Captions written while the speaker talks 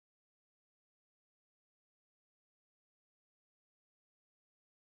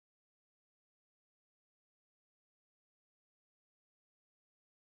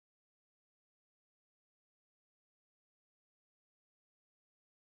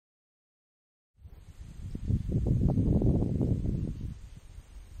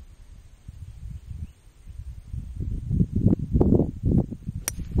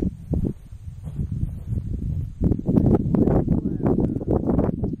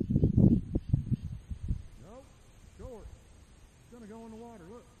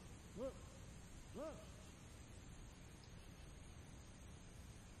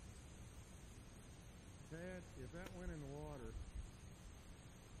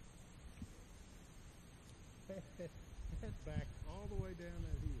That's back all the way down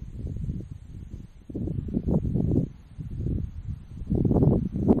that hill.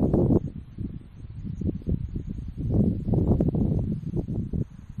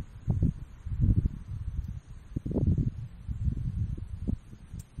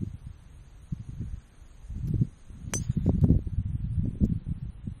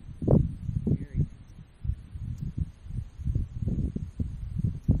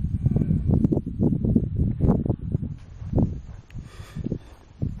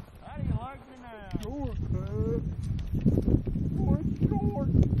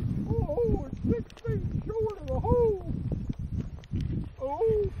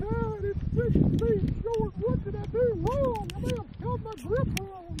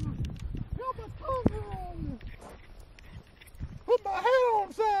 Put my head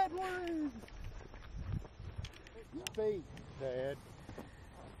on sideways. 6 feet, Dad.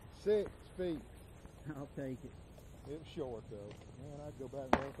 6 feet. I'll take it. It was short though. Man, I'd go back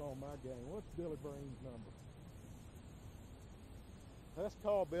and work on my game. What's Billy Breen's number? Let's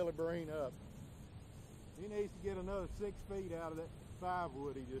call Billy Breen up. He needs to get another 6 feet out of that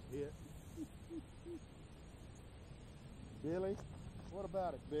 5-wood he just hit. Billy, what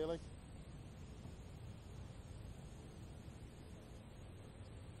about it, Billy?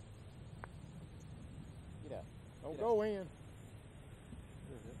 Get out. Don't go in.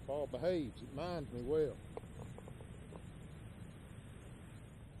 That ball behaves. It minds me well.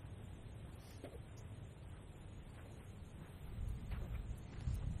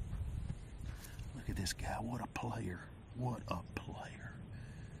 Look at this guy. What a player. What a player.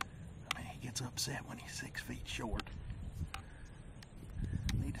 I mean, he gets upset when he's 6 feet short.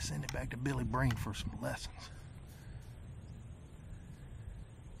 Need to send it back to Billy Breen for some lessons.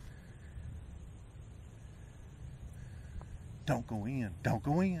 Don't go in. Don't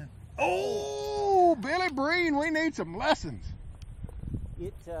go in. Oh, Billy Breen, we need some lessons.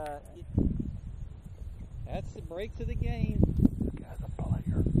 That's the breaks of the game. This guy's a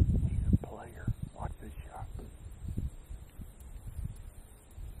player. He's a player. Watch this shot.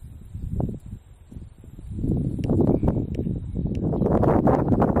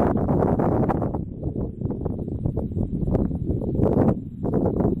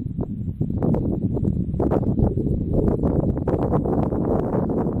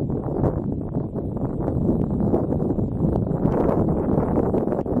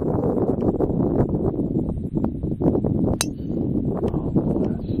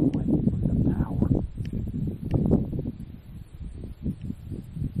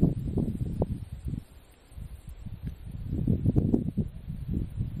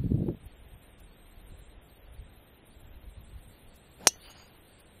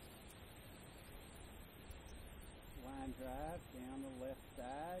 Drive down the left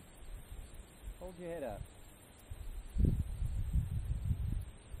side. Hold your head up.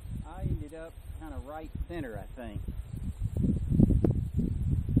 I ended up kind of right center, I think.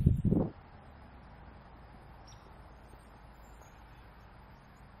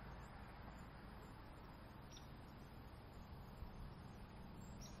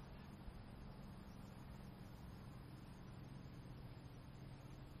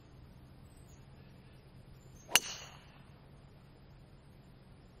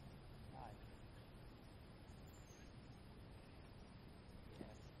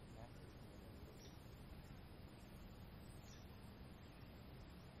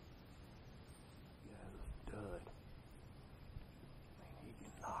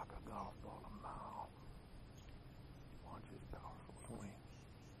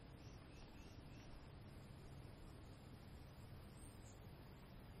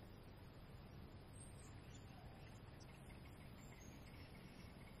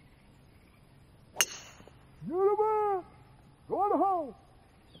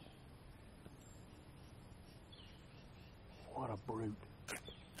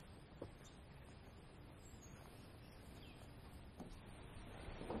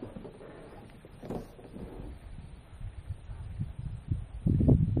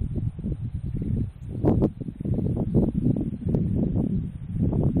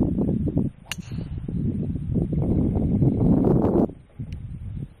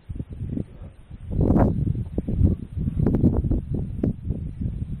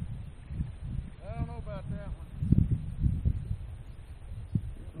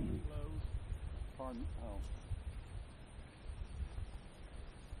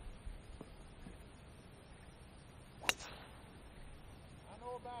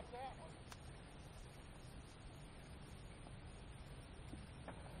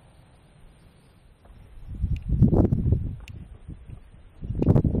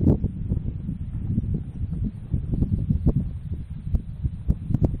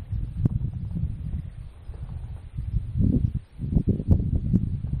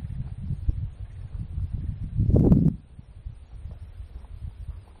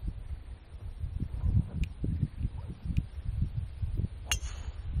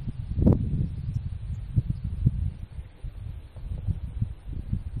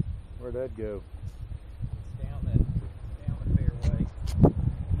 Where'd that go?